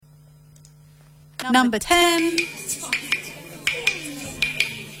Number 10.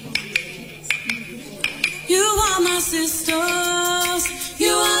 You are my sisters,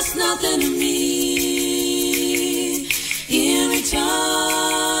 you ask nothing of me. In return,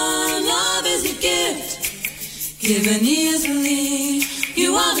 love is a gift, given easily.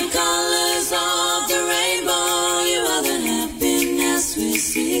 You are the colors of the rainbow, you are the happiness we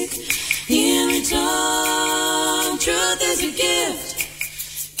seek. In return, truth is a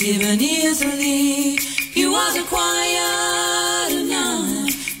gift, given easily. You are the quiet at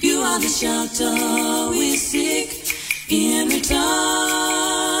night, you are the shelter we seek. In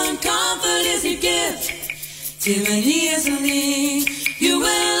return, comfort is a gift, given easily. You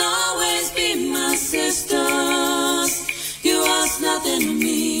will always be my sisters, you ask nothing of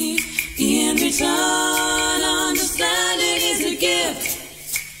me. In return, understanding is a gift,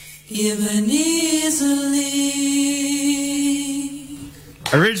 given easily.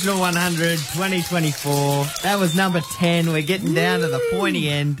 Original 100, 2024. That was number 10. We're getting down to the pointy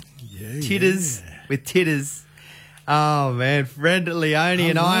end. Titters with Titters. Oh, man. Fred Leone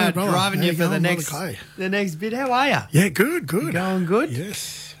and I are driving you for the next bit. How are you? Yeah, good. You going good?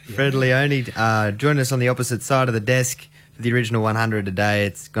 Yes. Fred Leone, join us on the opposite side of the desk for the Original 100 today.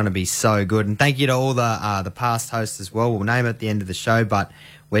 It's going to be so good. And thank you to all the past hosts as well. We'll name it at the end of the show, but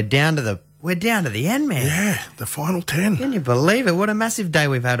we're down to the end, man. Yeah, the final 10. Can you believe it? What a massive day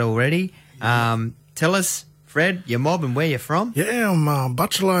we've had already. Tell us, Fred, your mob and where you're from. Yeah, I'm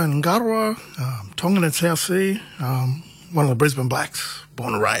Bachelor in Ngarwa, Tongan and South Sea, one of the Brisbane Blacks,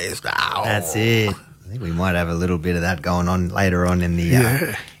 born and raised. Oh. That's it. I think we might have a little bit of that going on later on in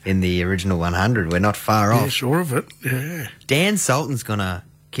the Original 100. We're not far off. Yeah, sure of it. Yeah. Dan Sultan's going to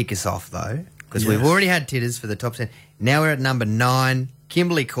kick us off, though, because we've already had Titters for the top 10. Now we're at number 9.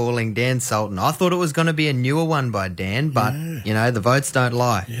 Kimberly Calling, Dan Sultan. I thought it was going to be a newer one by Dan, but, you know, the votes don't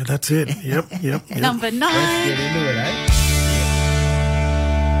lie. Yeah, that's it. Yep. Number 9. Let's get into it, eh?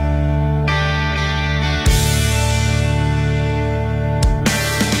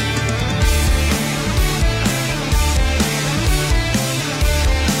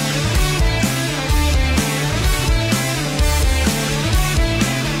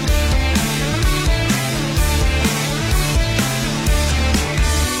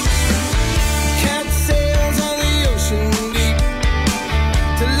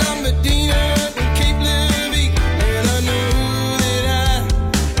 Medina and Cape Levy, and I know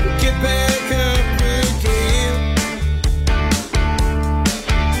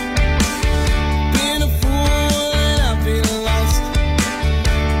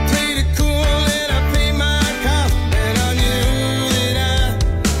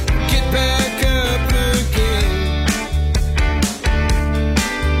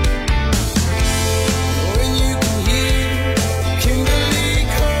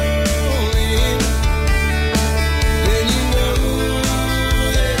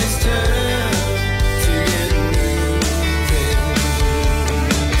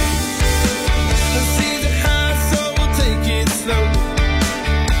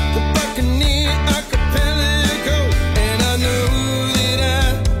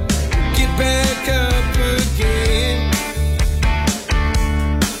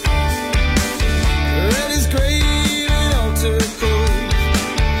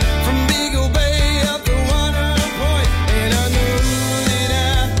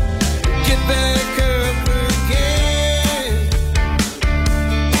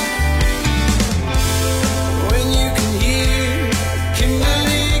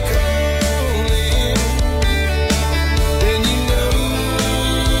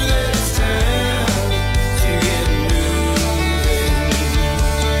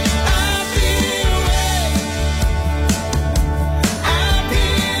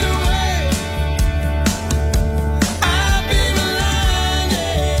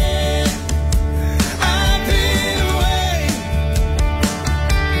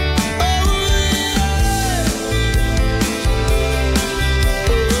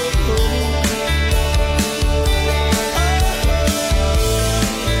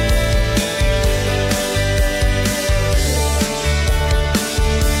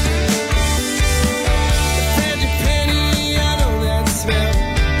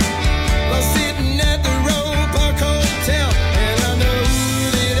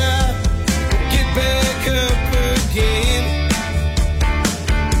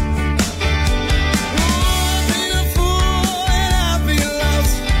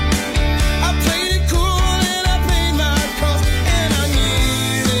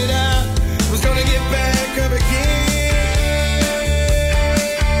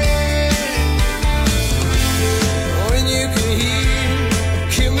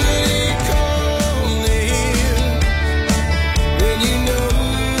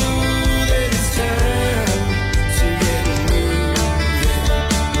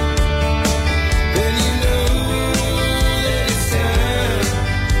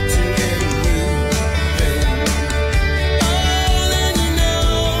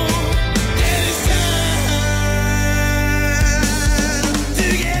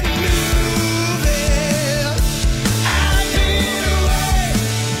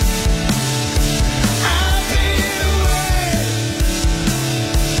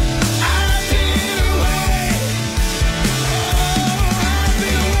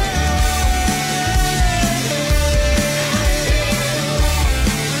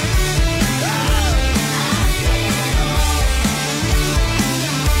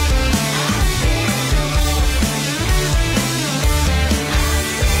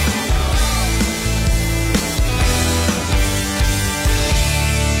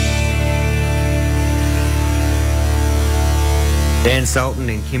Dan Sultan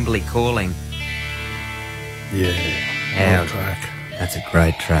and Kimberly Calling. Yeah, great track. That's a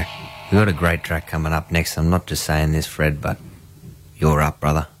great track. We've got a great track coming up next. I'm not just saying this, Fred, but you're up,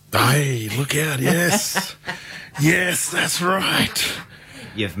 brother. Hey, look out, yes. Yes, that's right.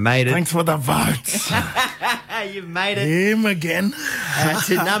 You've made it. Thanks for the votes. You've made it. Him again.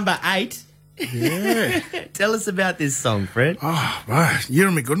 To number 8. Yeah. Tell us about this song, Fred. Oh, right.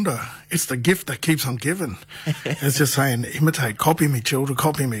 Yeremi Gunda. It's the gift that keeps on giving. It's just saying, imitate, copy me, children,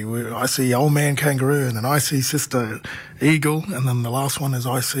 copy me. I see old man kangaroo, and then I see sister eagle, and then the last one is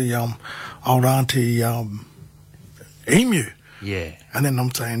I see old auntie emu. Yeah. And then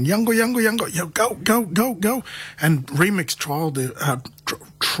I'm saying, Yango, go. And remix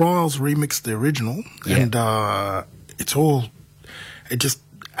Trials remixed the original. Yeah. And it's all, it just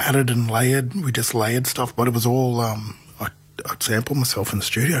added and layered. We just layered stuff, but it was all, I'd sampled myself in the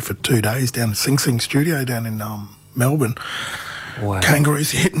studio for 2 days down in Sing Sing Studio down in Melbourne. Wow. Kangaroos,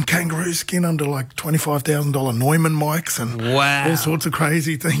 hitting kangaroo skin under like $25,000 Neumann mics and all sorts of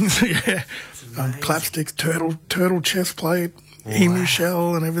crazy things. Yeah. Clapsticks, turtle chest plate. Emu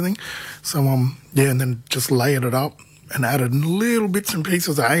shell and everything. So, yeah, and then just layered it up and added little bits and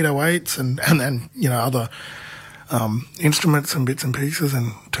pieces of 808s and then, other instruments and bits and pieces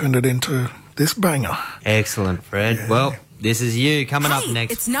and turned it into this banger. Excellent, Fred. Yeah. Well, this is you coming up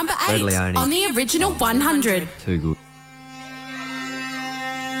next. It's number 8 Fred Leone. on the original 100. Too good.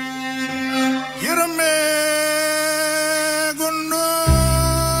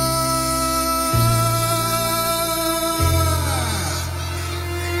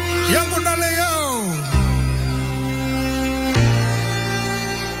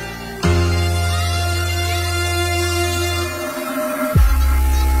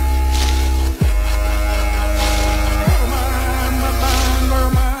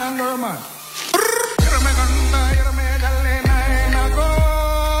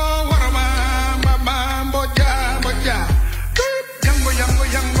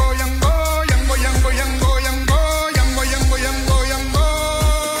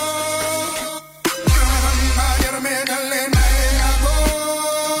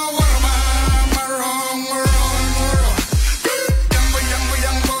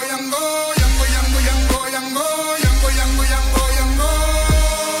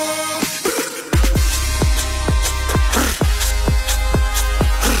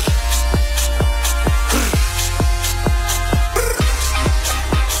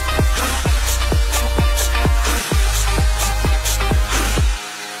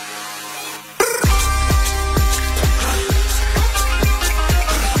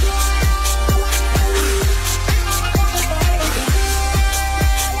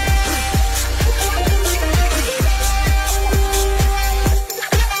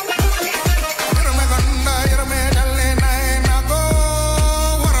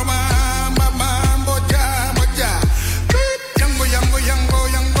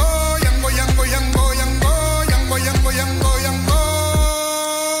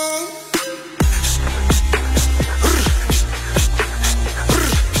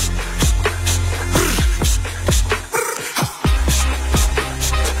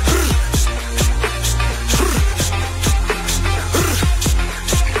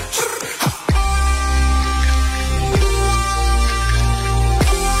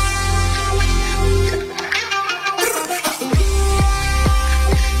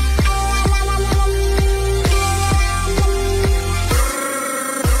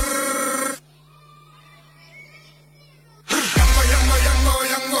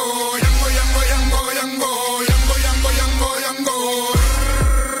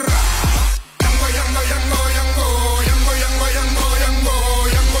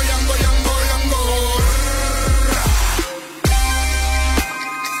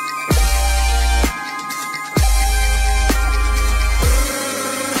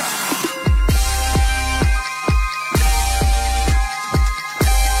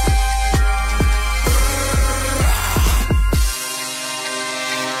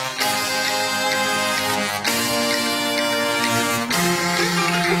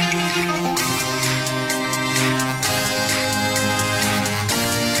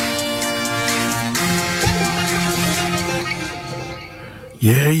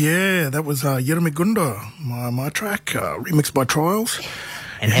 Yeah, that was Yeremi Gunda, my track, remixed by Trials.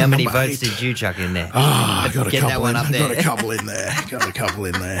 And how many votes did you chuck in there? I got a Get that one up there. Got a couple in there.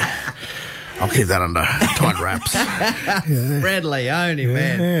 I'll keep that under tight wraps. Yeah. Fred Leone,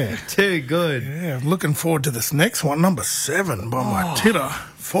 man. Yeah. Too good. Yeah, I'm looking forward to this next one, number 7 by my titter,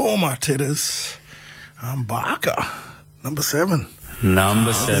 for my titters, Barker, number 7.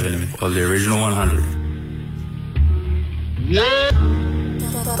 Number 7 of the original 100.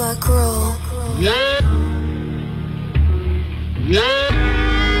 Buck roll.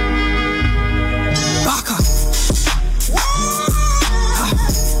 Baka.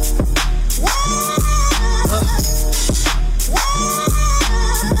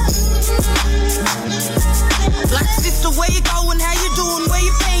 Black sister, where you going? How you doing? Where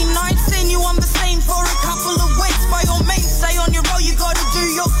you been? I ain't seen you on the scene for a couple of weeks. By all means, stay on your road, you gotta do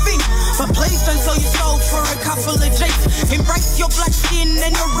your thing. But please don't sell your soul for a couple of G's. Embrace your black skin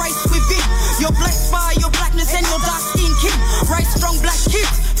and your race within. You're blessed by your blackness and your dark skin kin. Raise strong black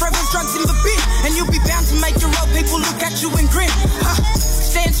kids, forever's drugs in the bin. And you'll be bound to make your old people look at you and grin.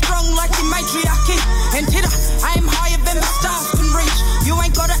 Stand strong like your matriarchy. And titter, I am higher than the stars can reach. You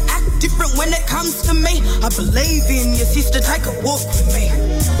ain't gotta act different when it comes to me. I believe in your sister, take a walk with me.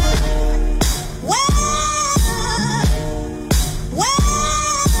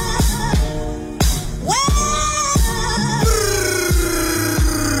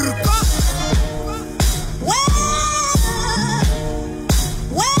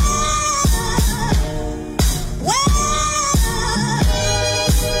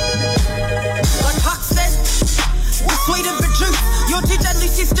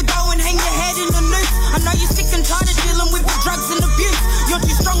 Sister, go and hang your head in the noose. I know you're sick and tired of dealing with the drugs and abuse. You're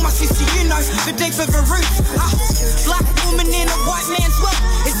too strong, my sister, you know the deep of a root. Black woman in a white man's world.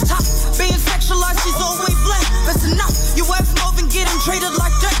 It's tough, being sexualized is all we've learned. That's enough, you're worth more than getting treated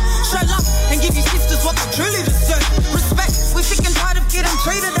like dirt. Show love and give your sisters what they truly deserve. Respect, we're sick and tired of getting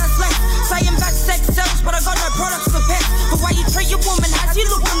treated as less. Saying that sex sells, but I got no products for pets. The way you treat your woman has you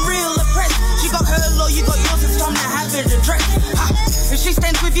looking real oppressed. She got her law, you got yours, it's time to have it addressed. If she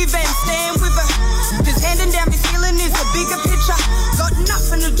stands with you, then stand with her. Cause handing down this healing is a bigger picture. Got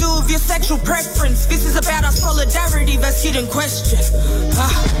nothing to do with your sexual preference. This is about our solidarity that's hidden question.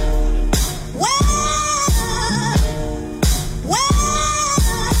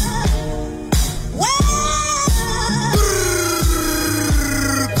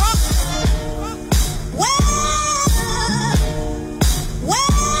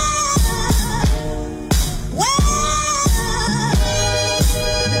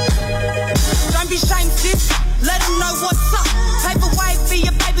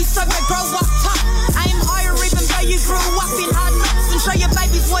 So they grow up tough. Aim higher even though you grew up in hard knocks. And show your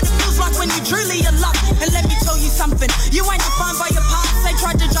babies what it feels like when you truly are loved. And let me tell you something, you ain't defined by your past. They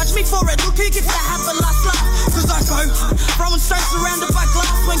tried to judge me for it, look who gets to have the last laugh. Cause I go hard, throwing stones surrounded by glass.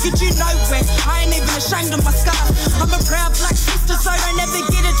 When could you know where? I ain't even ashamed of my scars. I'm a proud black sister, so don't ever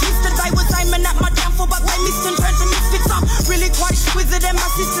get it twisted. They was aiming at my downfall, but they missed and turned to misfits. I'm really quite exquisite and my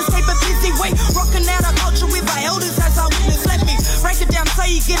sisters keep it busy. We rocking out our culture with our elders as our witness. Let me break it down so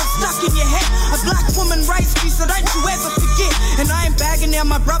you get it stuck in your head. A black woman raised you, so don't you ever forget. And I ain't bagging out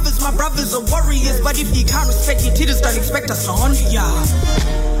my brothers are warriors. But if you can't respect your titters, don't expect us to honor ya.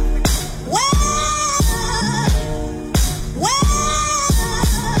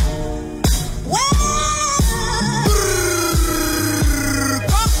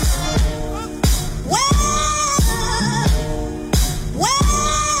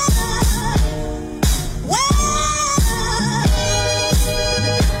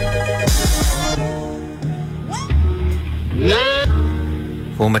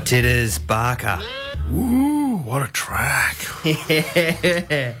 Former Titters, Barker. Ooh, what a track.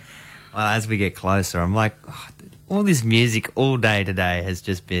 Yeah. Well, as we get closer, I'm like, all this music all day today has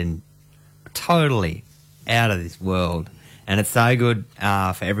just been totally out of this world. And it's so good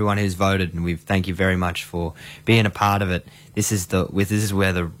for everyone who's voted, and we thank you very much for being a part of it. This is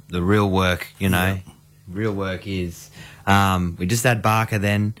where the real work, real work is. We just had Barker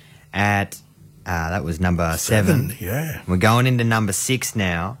then at... that was number 7. Yeah. We're going into number 6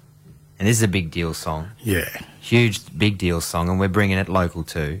 now, and this is a big deal song. Yeah. Huge, big deal song, and we're bringing it local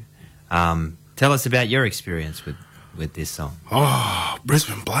too. Tell us about your experience with this song. Oh,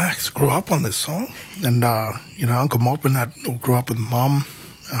 Brisbane Blacks grew up on this song. And, Uncle Mop and that grew up with Mum.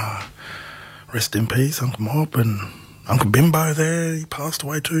 Rest in peace, Uncle Mop. And Uncle Bimbo there, he passed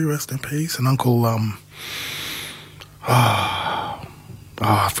away too, rest in peace. And Uncle,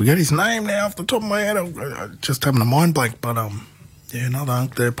 I forget his name now off the top of my head. I'm just having a mind blank. But, another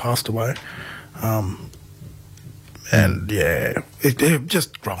uncle there passed away. And, yeah, it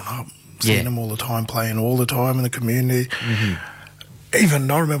just grown up. Seeing them all the time, playing all the time in the community. Mm-hmm. Even,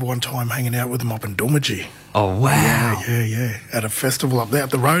 I remember one time hanging out with them up in Doomadgee. Oh, wow. Yeah. At a festival up there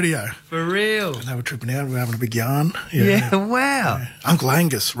at the rodeo. For real? And they were tripping out. We were having a big yarn. Yeah, wow. Yeah. Uncle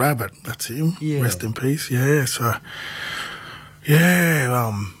Angus Rabbit, that's him. Yeah. Rest in peace. Yeah, so...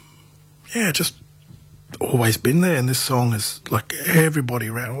 just always been there, and this song is like everybody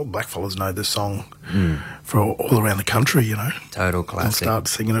around, all blackfellas know this song for all around the country, you know. Total classic. They'll start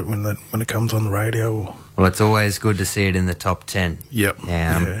singing it when it comes on the radio. Well, it's always good to see it in the top 10. Yep.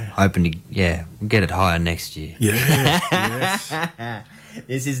 Yeah, I'm hoping to get it higher next year. Yeah, yes.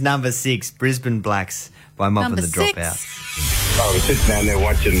 This is number 6, Brisbane Blacks by Mop and the Dropouts. I was sitting down there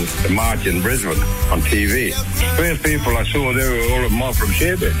watching the march in Brisbane on TV. First people I saw, they were all a mob from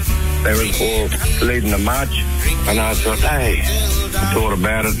Sherbrooke. They were all leading the march, and I thought, hey, I thought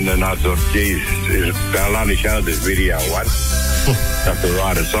about it, and then I thought, geez, they'll only show this video once. Have to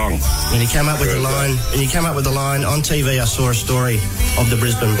write a song. And he came up with the line. On TV. I saw a story of the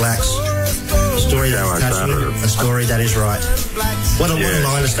Brisbane Blacks. A story that's passionate, a story that is right. What a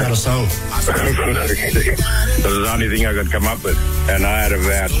line to start a song. That was the only thing I could come up with, and I had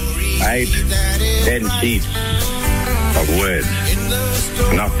about 8-10 sheets of words.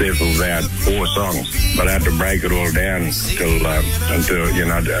 Enough there for about 4 songs, but I had to break it all down until I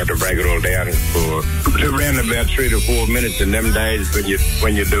had to break it all down for around about 3 to 4 minutes. In them days,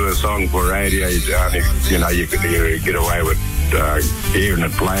 when you do a song for radio, you could get away with hearing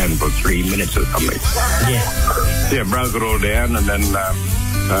it playing for 3 minutes or something. Yeah, broke it all down, and then that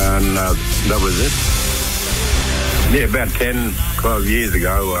was it. Yeah, about 10, 12 years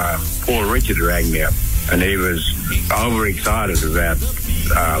ago, Paul Richard rang me up, and he was overexcited about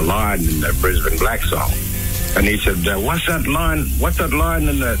a line in the Brisbane Black song. And he said, what's that line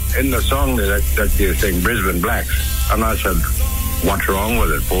in the song that you sing, Brisbane Blacks? And I said, what's wrong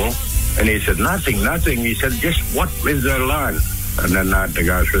with it, Paul? And he said, nothing. He said, just what is that line? And then I had to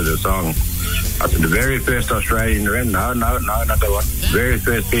go through the song. I said, the very first Australian to win? No, not the one. Very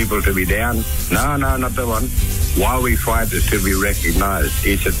first people to be down? No, not the one. Why we fight is to be recognised.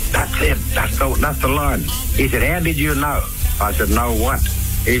 He said, that's it. That's the line. He said, how did you know? I said, know what?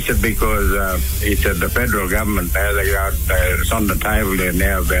 He said, because the federal government, it's on the table there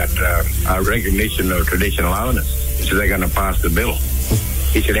now about recognition of traditional owners. He said, they're going to pass the bill.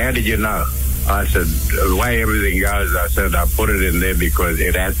 He said, how did you know? I said, the way everything goes, I said, I put it in there because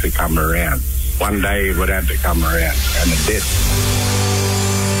it has to come around. One day it would have to come around, and it did.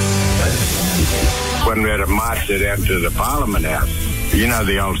 When we had to march it down to the Parliament House, you know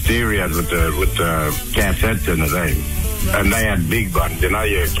the old stereos with the cassettes in the thing, and they had big ones, you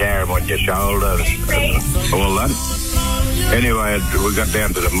carry them on your shoulder and all that. Anyway, we got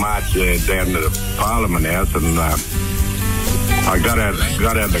down to the march down to the Parliament House, and I got out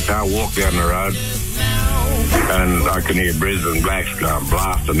of the car, walked down the road, and I can hear Brisbane Blacks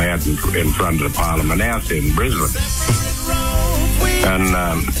blasting out in front of the Parliament House in Brisbane. And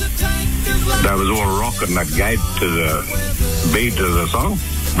they was all rocking that gate to the beat of the song,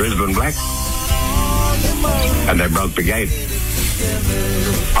 Brisbane Blacks. And they broke the gate.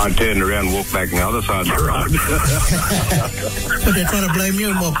 I turned around and walked back on the other side of the road. But they're trying to blame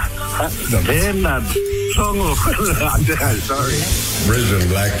you, Mop. Turn that song off. Sorry. Brisbane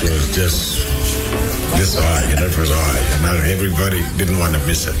Black was just high, it was high. Everybody didn't want to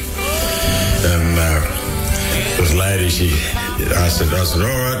miss it. And this lady, I said, all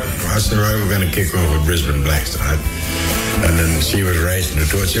right. I said, right, we're going to kick off with Brisbane Blacks tonight. And then she was racing the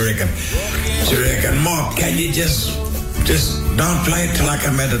torch. She reckon, Mop, can you just don't play it till I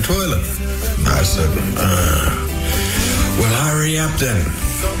come at the toilet? I said, well, hurry up then.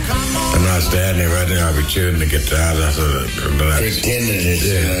 And I was standing right there, I was tuning the guitar. I said, pretended it.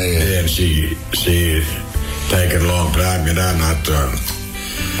 Yeah, and she taking a long time, and I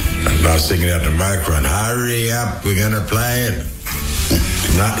was singing out the microphone, hurry up, we're going to play it.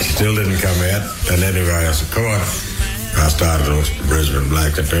 No, it still didn't come out. And anyway, I said, come on. I started on Brisbane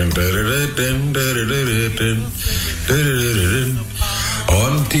Black.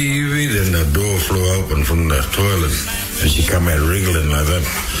 On TV, then the door flew open from the toilet, and she come out wriggling like that,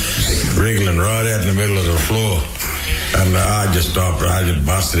 wriggling right out in the middle of the floor. And I just stopped. I just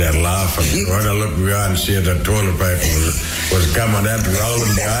busted out laughing. When I looked behind and see that toilet paper was coming out and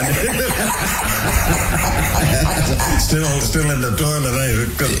rolling behind it. still in the toilet. The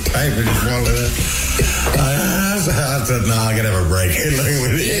paper just falling out. I said, no, I gotta have a break.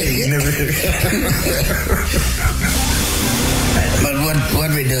 But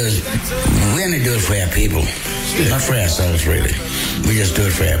what we do is, we only do it for our people. Not for ourselves, really. We just do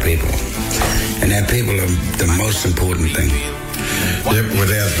it for our people. And our people are the most important thing. Yep,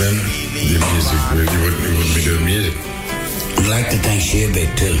 without them, you wouldn't be doing music. I'd like to thank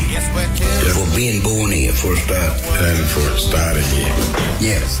Sherbrooke too, for being born here for a start. And for starting here.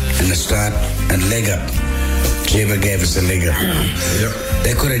 Yeah, and the start, and leg up. Sherbrooke gave us a leg up. Yep.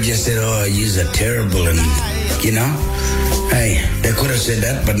 They could have just said, oh, yous are terrible, and, Hey, they could have said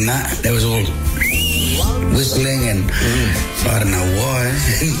that, but nah, that was all whistling, and I don't know why.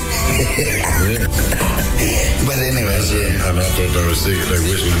 But anyways, yeah. And I thought they were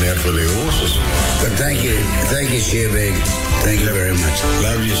whistling out for their horses. But thank you, Sherbig. Thank you very much.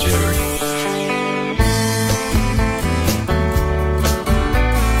 Love you, Sherbig.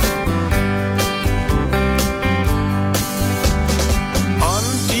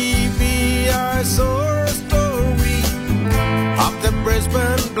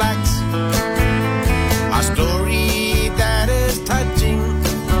 Brisbane Blacks, a story that is touching,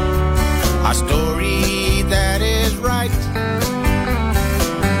 a story that is right.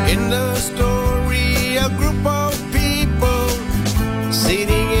 In the story, a group of people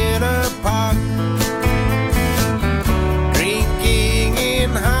sitting in a park, drinking in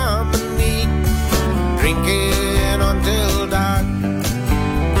harmony, drinking until dark.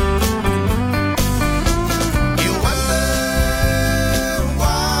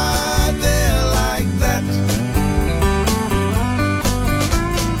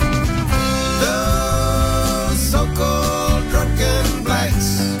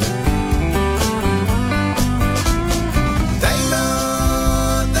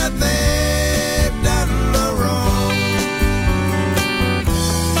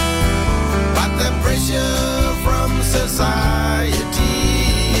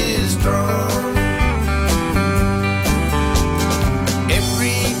 Society is strong.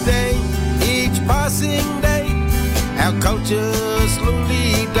 Every day, each passing day, our culture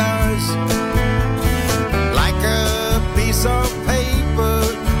slowly dies. Like a piece of paper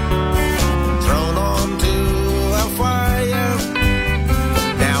thrown onto a fire.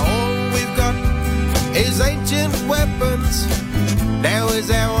 Now all we've got is ancient weapons. Now is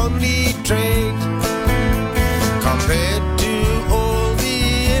our only trade. Compared to all the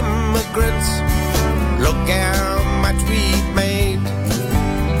immigrants, look how much we've made.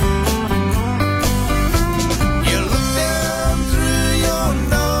 You look down through your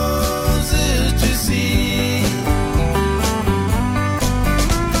noses to see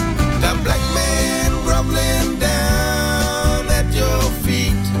the black man groveling down at your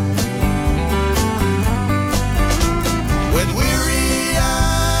feet with weary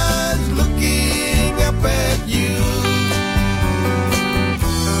eyes looking up at you.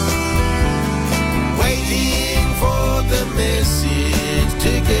 The message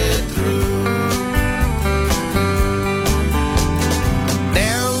to get through.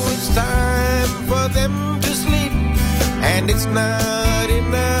 Now it's time for them to sleep, and it's not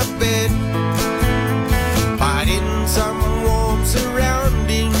in a bed, but in some warm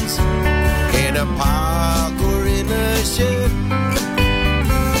surroundings, in a park or in a shed,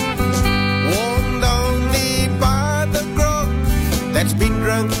 warmed only by the grog that's been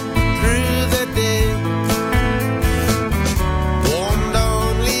drunk through the day.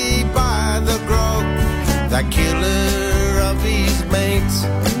 The killer of his mates.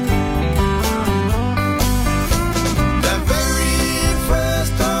 The very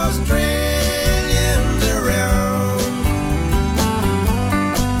first Australians around.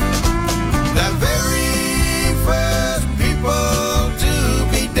 The very first people to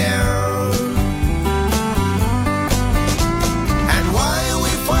be down. And why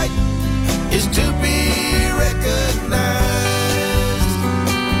we fight is to be recognized.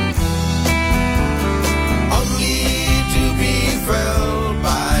 Felt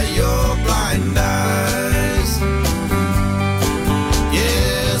by your blind eyes.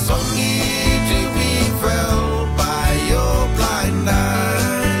 Yes, only to be felt by your blind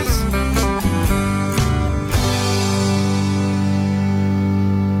eyes.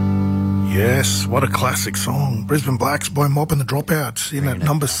 Yes, what a classic song. Brisbane Blacks by Mob and the Dropouts in at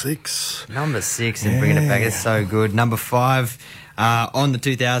number 6. Number 6 and bringing it back. It's so good. Number 5 on the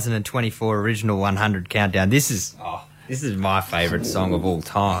 2024 original 100 countdown. This is my favourite song of all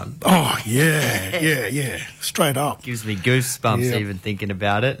time. Oh, yeah. Straight up. Gives me goosebumps even thinking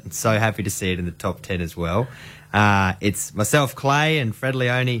about it. I'm so happy to see it in the top 10 as well. It's myself, Clay, and Fred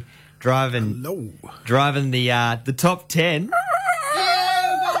Leone driving the top 10.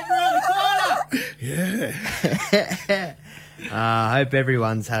 Yeah. I hope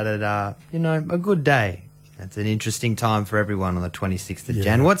everyone's had it, a good day. It's an interesting time for everyone on the 26th of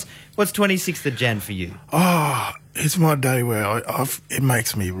Jan. What's 26th of Jan for you? Oh, it's my day where it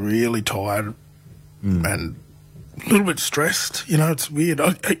makes me really tired and a little bit stressed. You know, it's weird.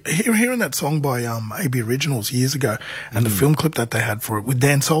 Hearing that song by AB Originals years ago and the film clip that they had for it with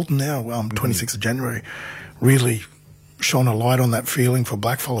Dan Sultan now, 26th of January, really shone a light on that feeling for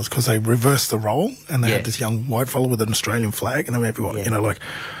blackfellas because they reversed the role and they had this young white fella with an Australian flag and everyone,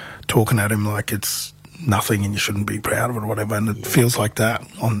 talking at him like it's nothing and you shouldn't be proud of it or whatever. And it feels like that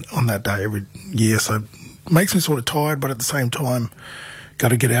on that day every year. So it makes me sort of tired, but at the same time, got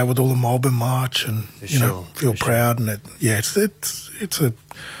to get out with all the mob and march and feel proud. And it's a.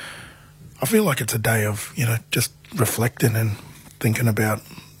 I feel like it's a day of just reflecting and thinking about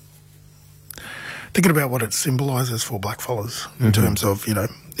what it symbolises for blackfellas in terms of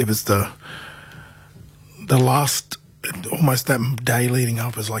it was the last, almost that day leading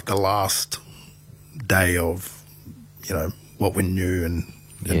up is like the last day of what we knew and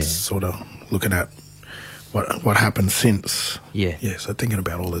sort of looking at what happened since. So thinking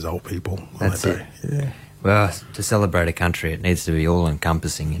about all those old people on that day. Yeah. Well, to celebrate a country, it needs to be all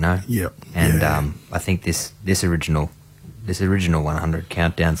encompassing, Yep. And I think this original 100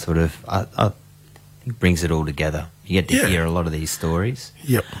 countdown sort of I think brings it all together. You get to hear a lot of these stories.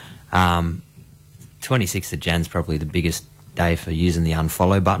 Yep. 26th of Jan's probably the biggest day for using the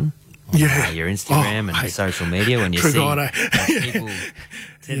unfollow button on your Instagram and your social media when you see what people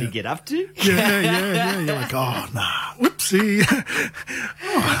tend to get up to. Yeah. You're like, oh, nah, whoopsie.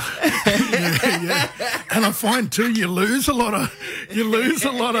 And I find too, you lose a lot of,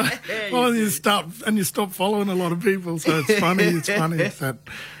 well, you stop following a lot of people. So it's funny. It's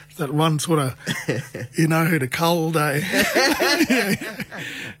that one sort of, who to cull day.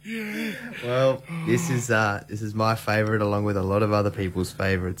 Well, this is my favourite, along with a lot of other people's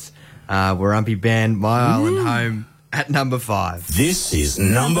favourites. Warumpi Band, My Island Home, at number 5. This is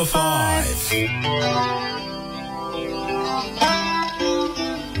number 5.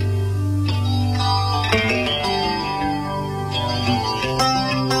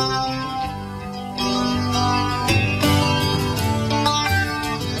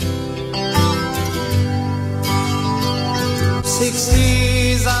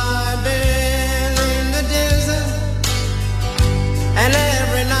 '60s I've been in the desert, and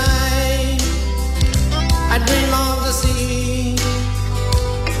every night I dream of the sea.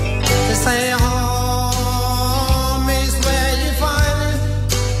 To say home is where you find it.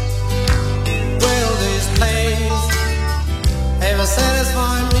 Will this place ever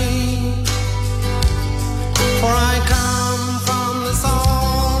satisfy me? For I come from the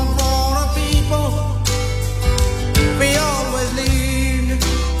salt water people. We always lived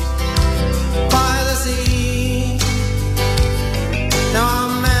by the sea. Now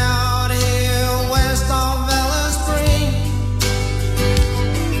I'm out here west of Alice Spring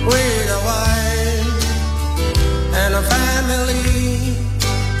with a wife and a family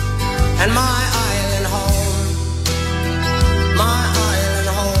and my island home. My island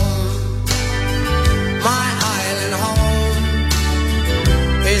home. My island home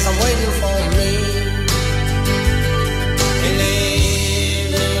is waiting for me. In the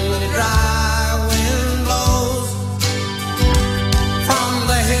evening, the dry wind blows from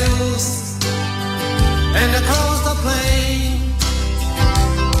the hills and across the plain.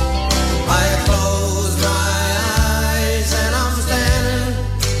 I close my eyes and I'm standing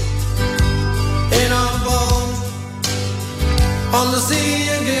in a boat on the sea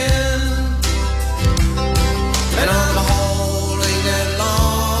again, and I'm holding that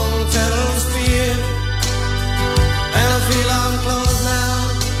long turtle spear. And I feel I'm close now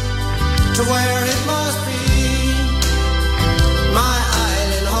to where it must be. My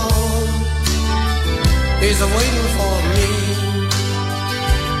island home is waiting for me.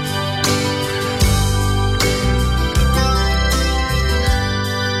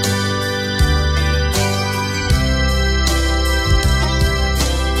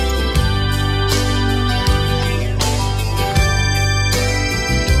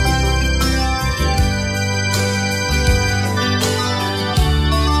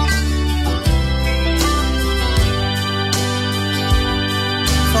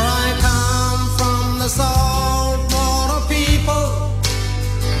 For I come from the salt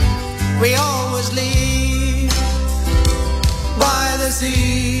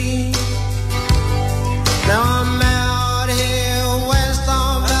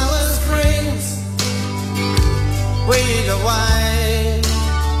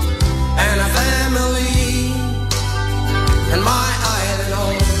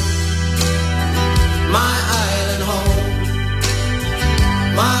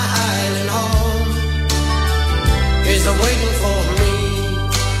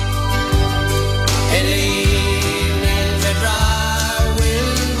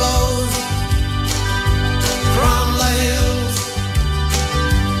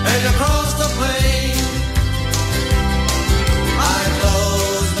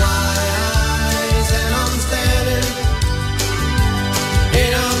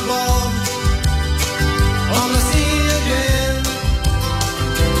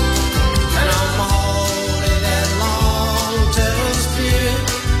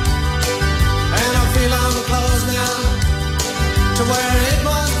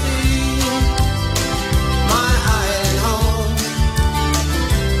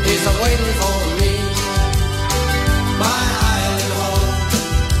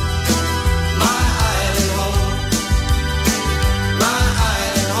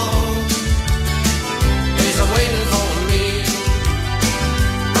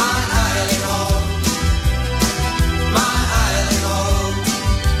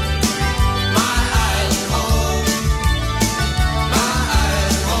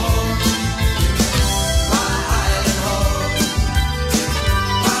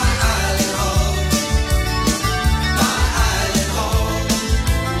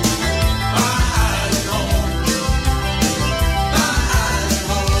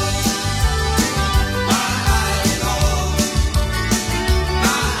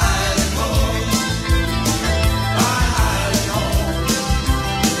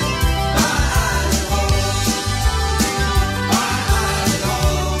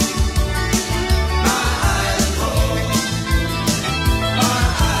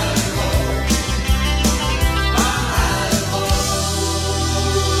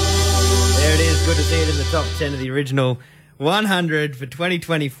top 10 of the original 100 for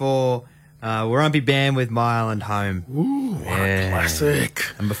 2024. Warumpi Band with My Island Home. Ooh, what a classic.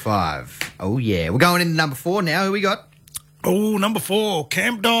 Number 5. Oh, yeah. We're going into number 4 now. Who we got? Oh, number 4,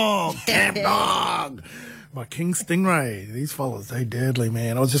 Camp Dog. Camp Dog. By King Stingray. These fellas, they deadly,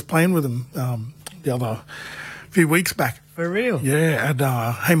 man. I was just playing with them the other few weeks back. For real? Yeah, at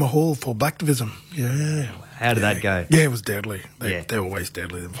Hamer Hall for Black Division. Yeah. How did that go? Yeah, it was deadly. They're always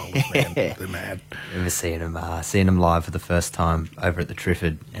deadly, them fellas, man. They're mad. I remember seeing them live for the first time over at the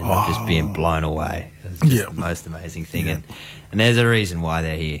Trifford and just being blown away. It was just the most amazing thing. Yeah. And there's a reason why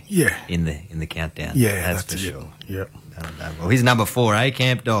they're here. Yeah. In the countdown. Yeah, that's for sure. Yep. Well, here's number 4, eh?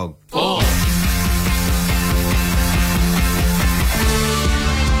 Camp Dog. 4.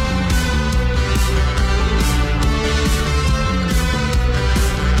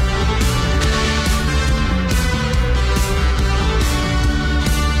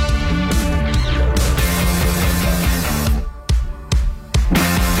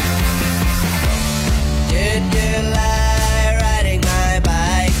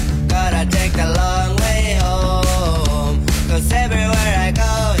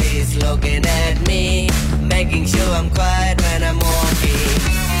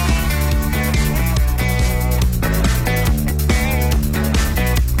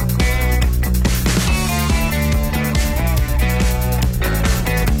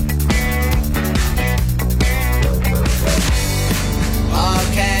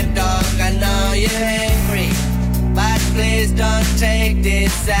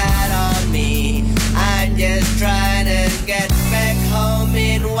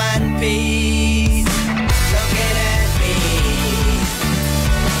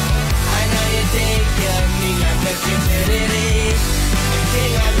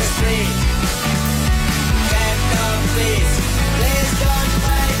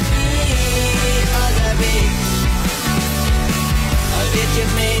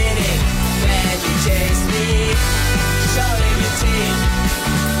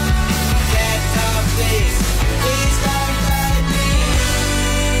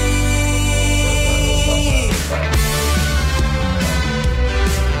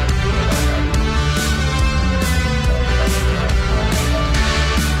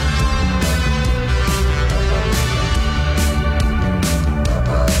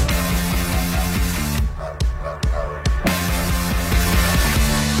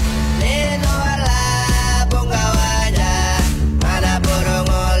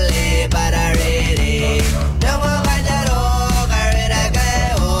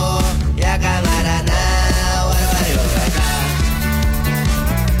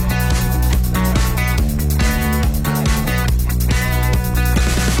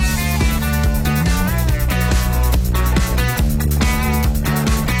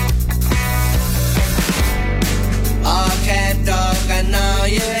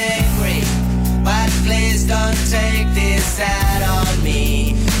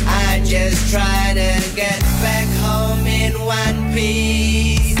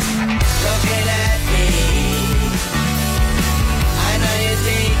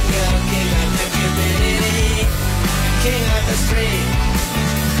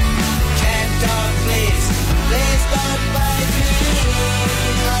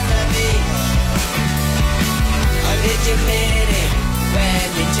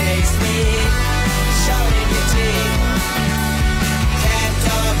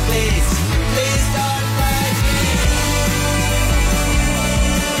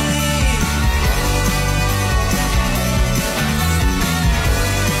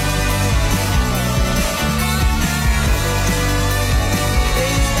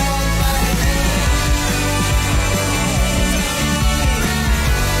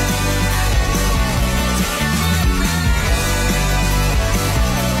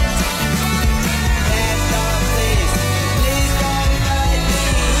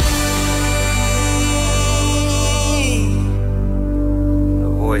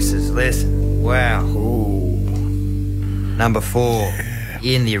 Number 4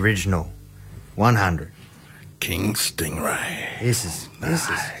 in the original 100. King Stingray. This is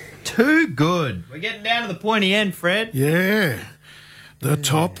too good. We're getting down to the pointy end, Fred. Yeah. The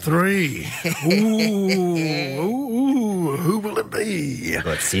top 3. Ooh, who will it be?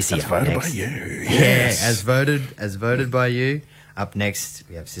 Got Sissy as voted by you. Yes. Yeah, as voted by you. Up next,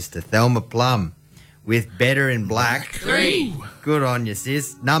 we have Sister Thelma Plum with Better in Black. 3. Good on you,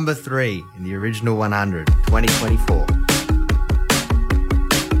 sis. Number 3 in the original 100, 2024.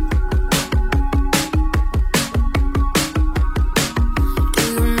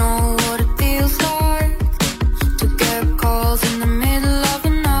 In the middle of the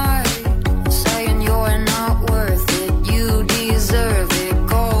night, saying you're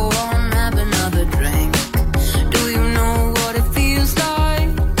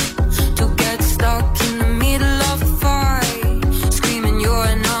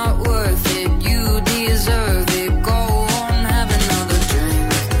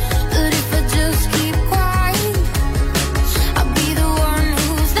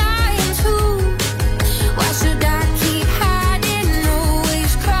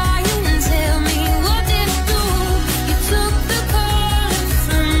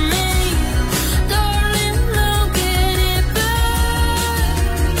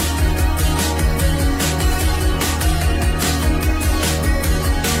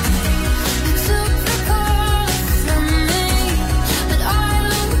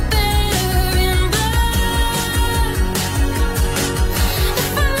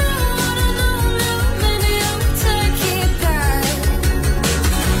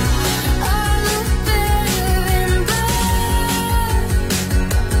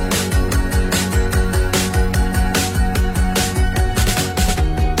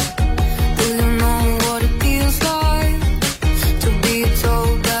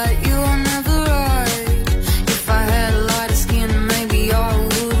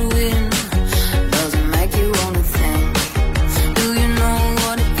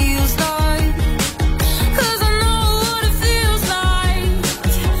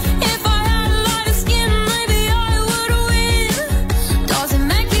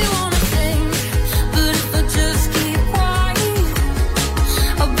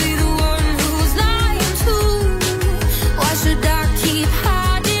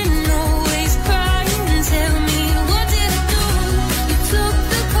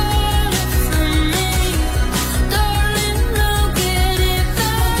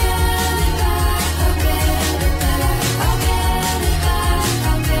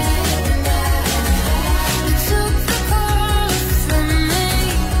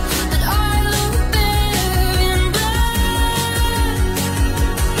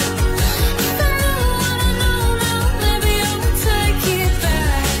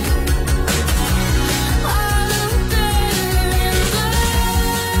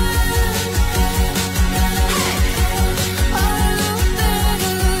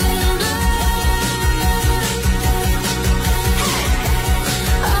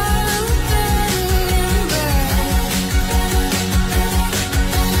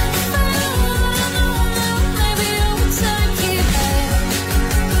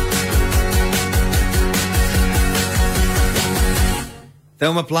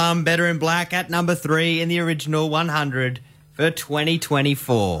Thelma Plum, Better in Black at number 3 in the original 100 for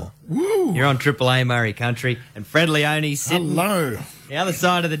 2024. Woo! You're on Triple A Murray Country, and Fred Leone sitting Hello. the other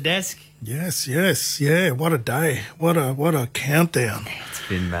side of the desk. Yes, yeah. What a day. What a countdown. It's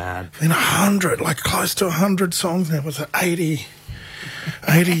been mad. Been 100, like close to 100 songs now. Was it 80,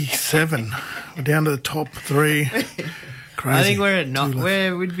 87? We're down to the top 3. Crazy. I think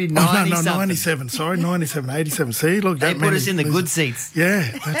we'd be 90 no, something. 97. Sorry, 97, 87. See, look. They put us in the good seats. Yeah,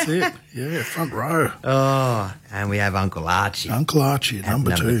 that's it. Yeah, front row. Oh, and we have Uncle Archie. Uncle Archie,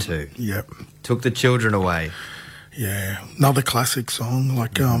 number 2. Yep. Took the children away. Yeah, another classic song.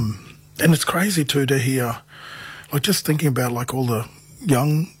 Like, and it's crazy too to hear, like, just thinking about like all the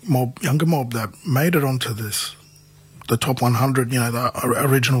younger mob that made it onto the top 100. You know, the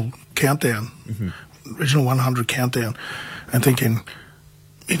original countdown, original 100 countdown, and thinking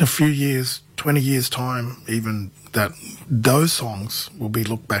in a few years, 20 years time, even that those songs will be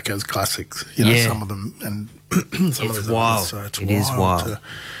looked back as classics. You know, some of them, and some of It's them. wild. So it's It is wild to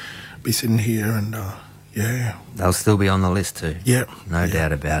be sitting here and. Yeah. They'll still be on the list too. Yeah. No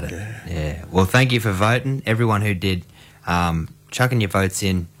doubt about it. Yeah. Well, thank you for voting, everyone who did. Chucking your votes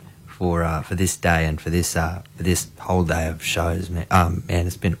in for this day and for this whole day of shows, man. Man,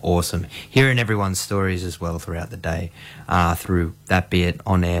 it's been awesome. Hearing everyone's stories as well throughout the day, through that be it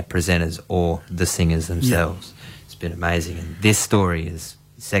on-air presenters or the singers themselves. It's been amazing. And this story is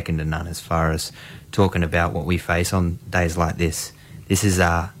second to none as far as talking about what we face on days like this. This is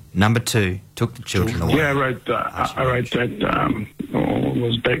number 2, Took the Children Away. Yeah, I wrote that.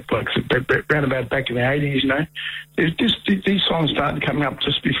 Was back round about back in the 80s. You know, these songs started coming up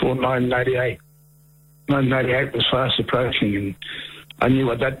just before 1988. 1988 was fast approaching, and I knew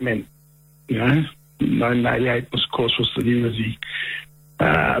what that meant. You know, 1988 was, of course, was the year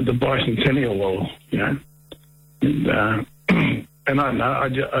of the bicentennial war. You know, and and I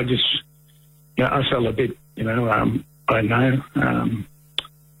just you know, I felt a bit. You know, I know.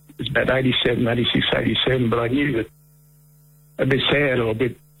 It's about 87, 86, 87, but I knew that a bit sad or a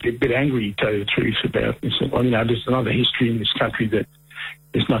bit angry, to tell you the truth, about this. Well, you know, there's another history in this country that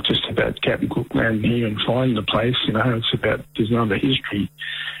it's not just about Captain Cook landing here and finding the place, you know, it's about there's another history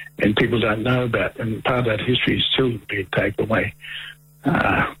and people don't know about, and part of that history is still being taken away.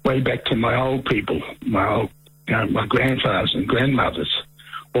 Way back to my old people, my grandfathers and grandmothers,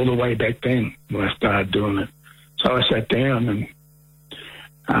 all the way back then when I started doing it. So I sat down and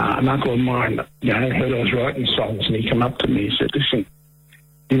an uncle of mine, you know, heard I was writing songs, and he came up to me and said, "Listen,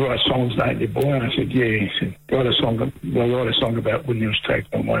 you write songs, don't you, boy?" And I said, "Yeah." He said, write a song about when you was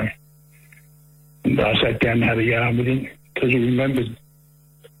taken away." And I sat down and had a yarn with him because he remembered.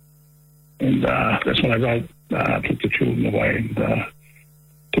 And that's when I wrote Took the Children Away. And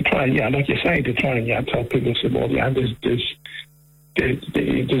to try, yeah, like you say, to try and tell people, said, well, yeah, there's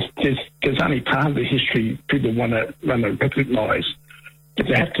only part of the history people want to recognise. But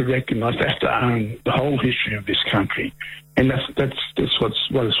they have to recognise, they have to own the whole history of this country, and that's what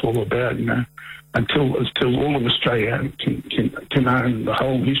it's all about, you know. Until all of Australia can own the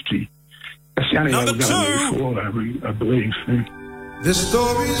whole history, that's the only way we're going to move forward, I believe. Yeah. This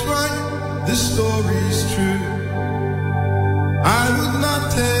story's right, this story's true. I would not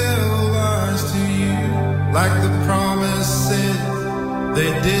tell lies to you, like the promises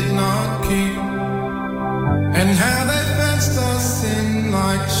they did not keep, and how they fenced us in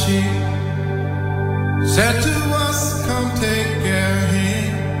like sheep. Said to us, come take care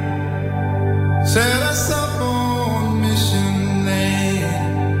here. Set us up on mission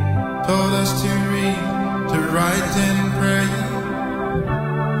lane. Told us to read, to write and pray.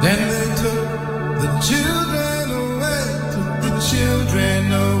 Then they took the children away, took the children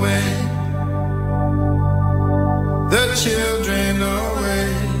away. The children away.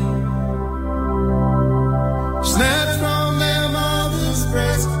 Snatched from their mother's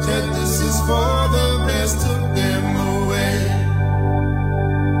breast, said this is for the best, took them away.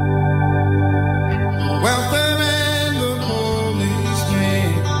 Welfare and the police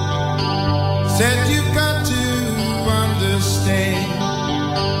came, said you got to understand,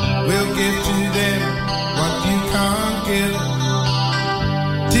 we'll give to them what you can't give.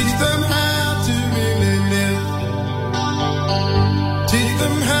 Teach them how to really live, teach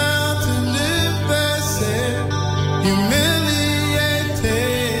them how to live, they said. Humiliated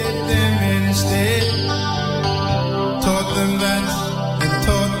them instead. Taught them that and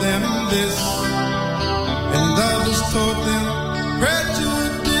taught them this, and others taught them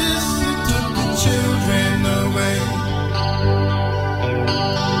prejudice. You took the children away,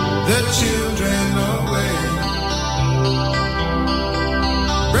 the children away,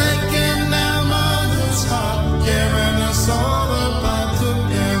 breaking our mother's heart, carrying us all about. Took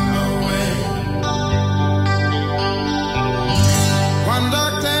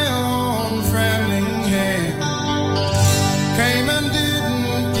own frowning hand came and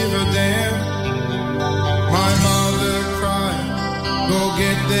didn't give a damn. My mother cried, go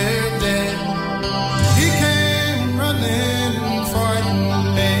get their dad. He came running and fighting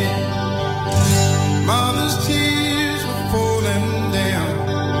mad. Mother's tears were falling down.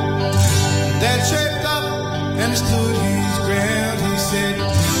 Dad shaped up and stood his ground. He said,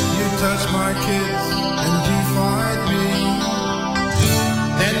 you touch my kids and you fight me.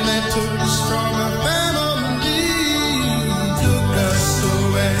 Then they took the stronger family, took us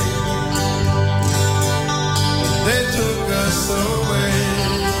away. They took us away.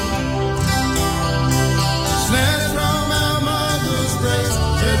 Snatched from our mother's breast,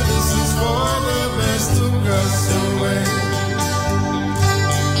 said this is for the best, took us away.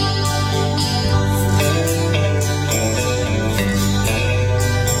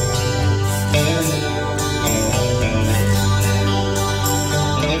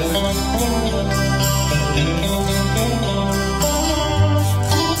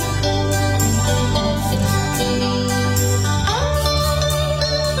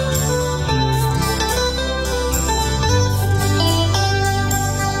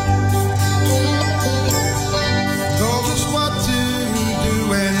 Told us what to do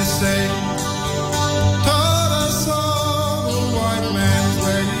and say, taught us all the white man's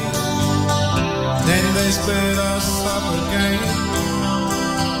way. Then they split us up again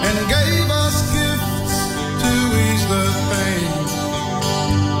and gave us gifts to ease the pain.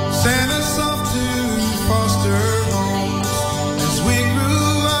 Sent us off to foster homes. As we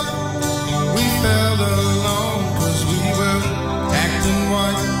grew up, we felt alone, 'cause we were acting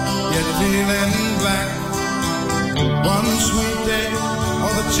white, yet feeling black. One sweet day,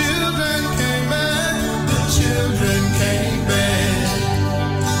 all the children came back. The children came back.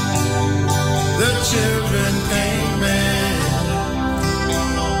 The children came back.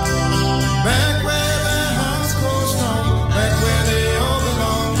 Back where their hearts grow strong, back where they all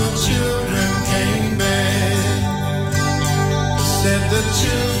belong. The children came back. Said the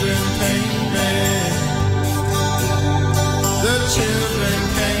children came back. The children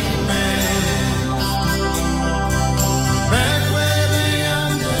came back. Back where they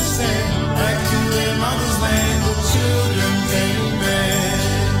understand, back to their mother's land. The children came back.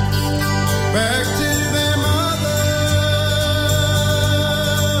 Back to their mother,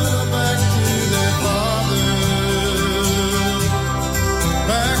 back to their father,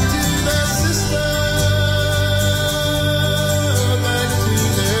 back to their sister, back to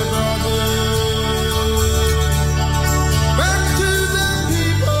their brother, back to their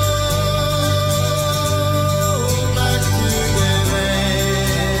people, back to their land.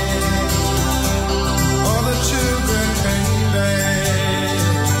 All the children came back.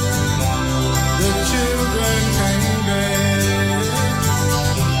 The children came back.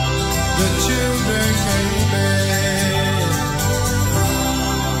 The children came back.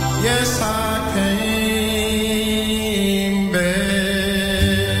 Yes, I came back.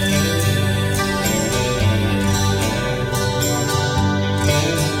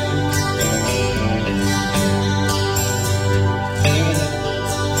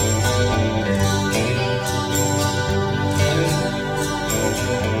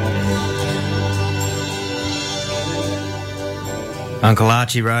 Uncle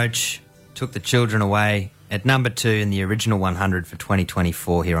Archie Roach took the children away at number 2 in the original 100 for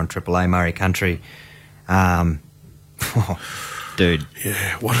 2024 here on Triple A Murray Country. Dude.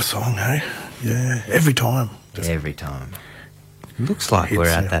 Yeah, what a song, hey? Yeah, every time. Every time. Looks like we're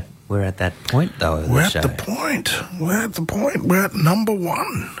at that point though of We're the at show. the point. We're at the point. We're at number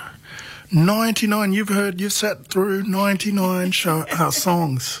 1. 99. You've sat through 99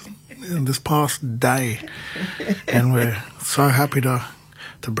 songs in this past day, and we're so happy to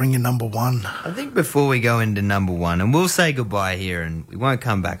bring you number 1. I think before we go into number 1, and we'll say goodbye here, and we won't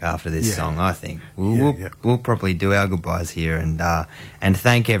come back after this song. I think we'll probably do our goodbyes here, and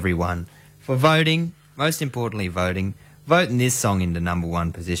thank everyone for voting. Most importantly, voting this song into number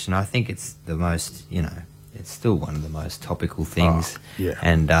 1 position. I think it's the most, it's still one of the most topical things,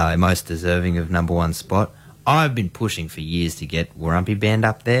 and most deserving of number 1 spot. I've been pushing for years to get Warumpi Band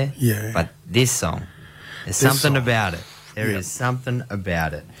up there, but this song, there's something about it. There is something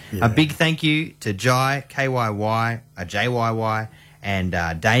about it. A big thank you to Jai, KYY, JYY, and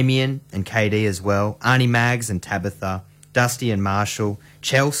Damien and KD as well, Arnie Mags and Tabitha, Dusty and Marshall,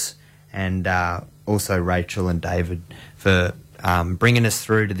 Chelsea, and also Rachel and David for bringing us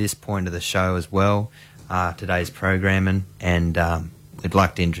through to this point of the show as well, today's programming. And we'd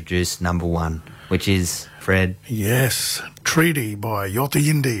like to introduce number 1, which is, Fred? Yes, Treaty by Yota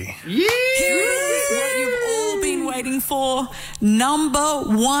Yindi. Here it is, what you've all been waiting waiting for. Number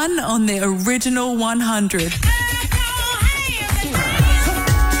 1 on the original 100.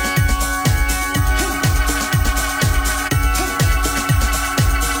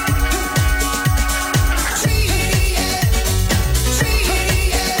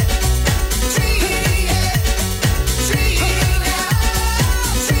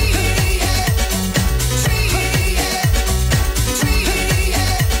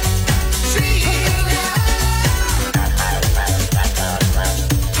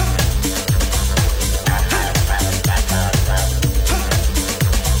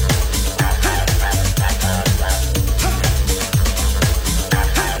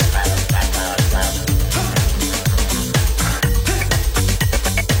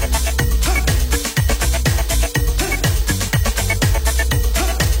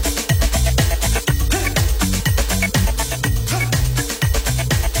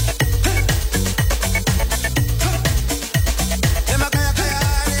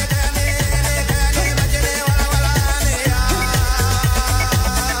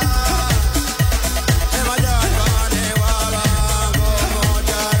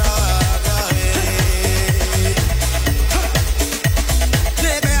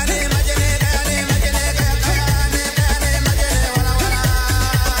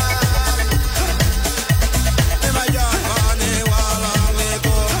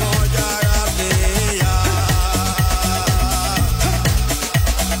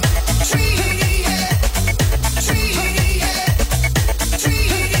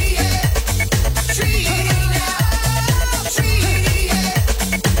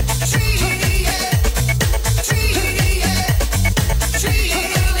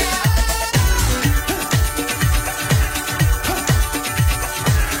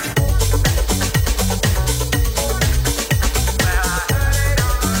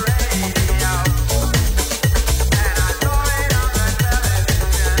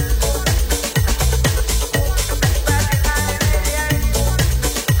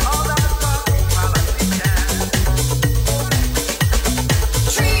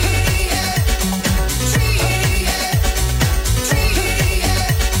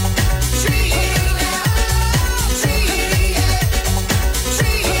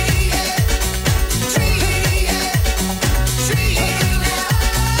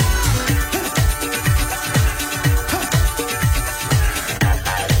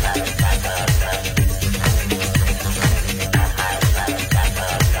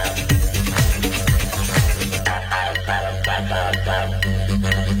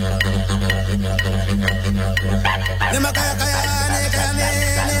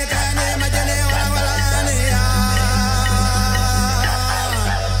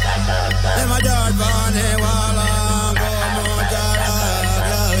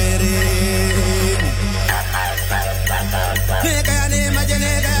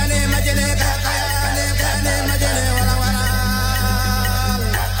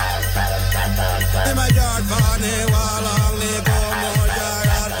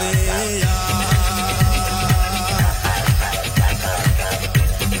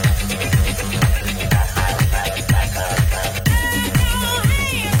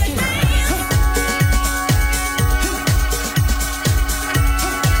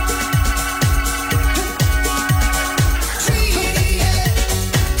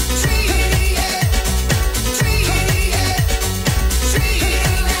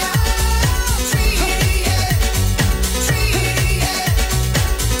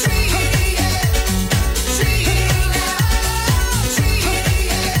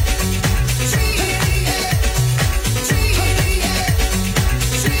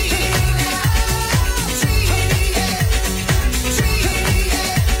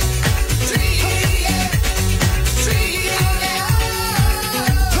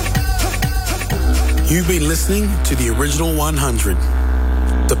 You've been listening to the Original 100,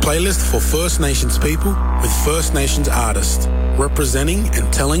 the playlist for First Nations people with First Nations artists, representing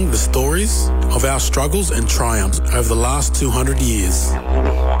and telling the stories of our struggles and triumphs over the last 200 years.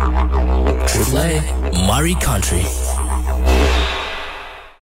 Triple A, Murray Country.